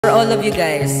for all of you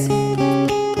guys.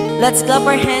 Let's clap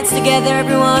our hands together,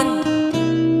 everyone.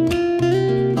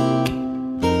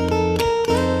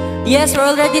 Yes, we're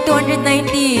already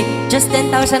 290. Just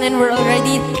 10,000 and we're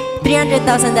already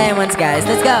 300,000 diamonds, guys.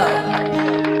 Let's go.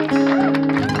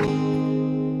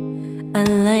 I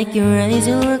like your eyes,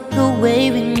 you look away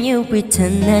when you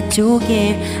pretend not to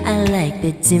care. I like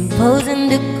the dimples in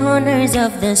the corners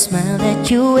of the smile that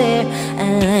you wear.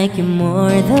 I like you more,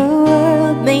 the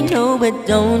world may know, but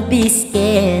don't be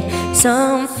scared.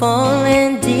 Some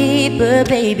falling deeper,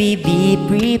 baby, be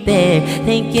prepared.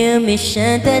 Thank you,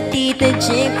 Mission Tita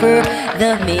Jane, for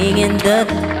the me and the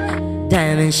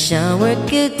diamond shower.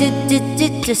 Good,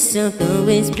 just so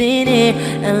always been here.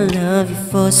 I love you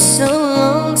for so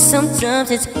long,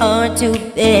 sometimes it's hard to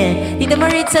bear. Tita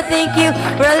Maritza, thank you.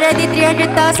 We're already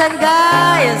 300,000,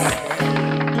 guys.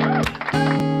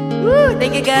 Woo,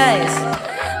 thank you, guys.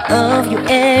 Love you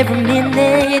every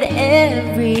minute,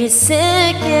 every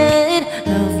second.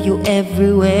 Love you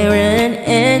everywhere and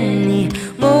any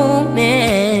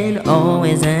moment.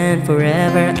 Always and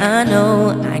forever. I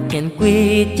know I can't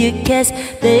quit you, 'cause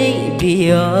baby,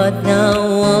 you're the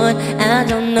one. I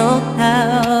don't know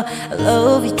how. I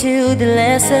love you till the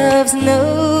last of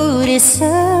snow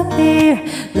disappear.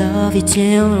 Love you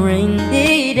till the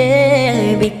rainy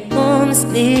day becomes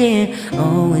clear.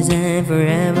 Always and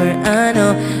forever. I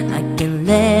know I can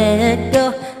let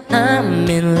go. I'm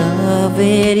in love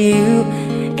with you,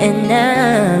 and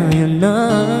now you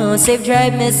know. Safe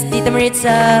drive, Miss Tita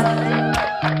Maritza.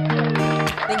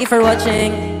 Thank you for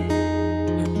watching.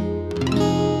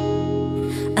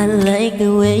 I like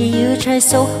the way you try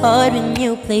so hard when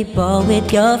you play ball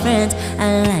with your friends.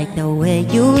 I like the way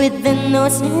you with the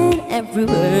notes and every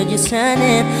word you're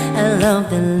signing. I love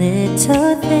the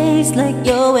little things like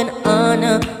going on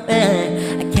a bed.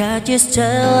 I got you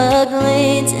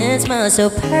struggling and smile so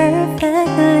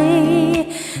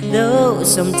perfectly. Though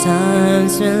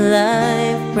sometimes when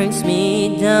life brings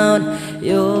me down,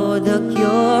 you're the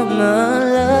cure, my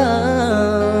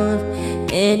love.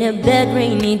 In a bad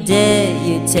rainy day,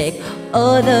 you take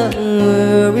all the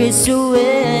worries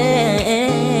away.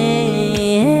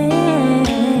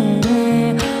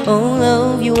 Oh,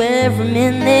 love you every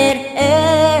minute,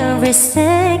 every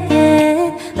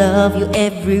second. Love you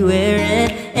everywhere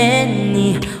and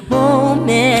any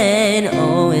moment.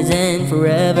 Always and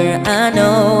forever. I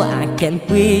know I can't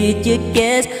quit you,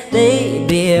 'cause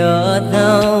baby, you're the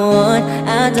one.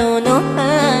 I don't know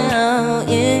how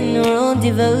in your own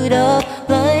devoted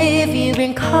life you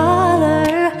bring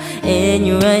color. In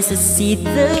your eyes I see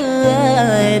the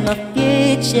light, my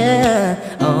future.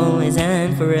 Always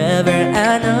and forever.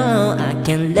 I know I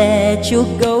can't let you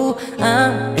go.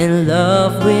 I'm in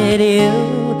love with you,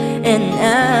 and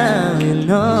now you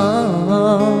know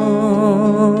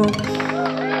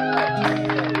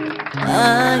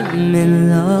I'm in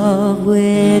love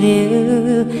with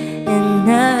you, and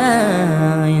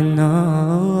now you know.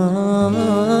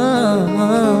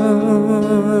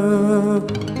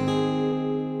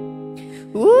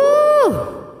 Woo!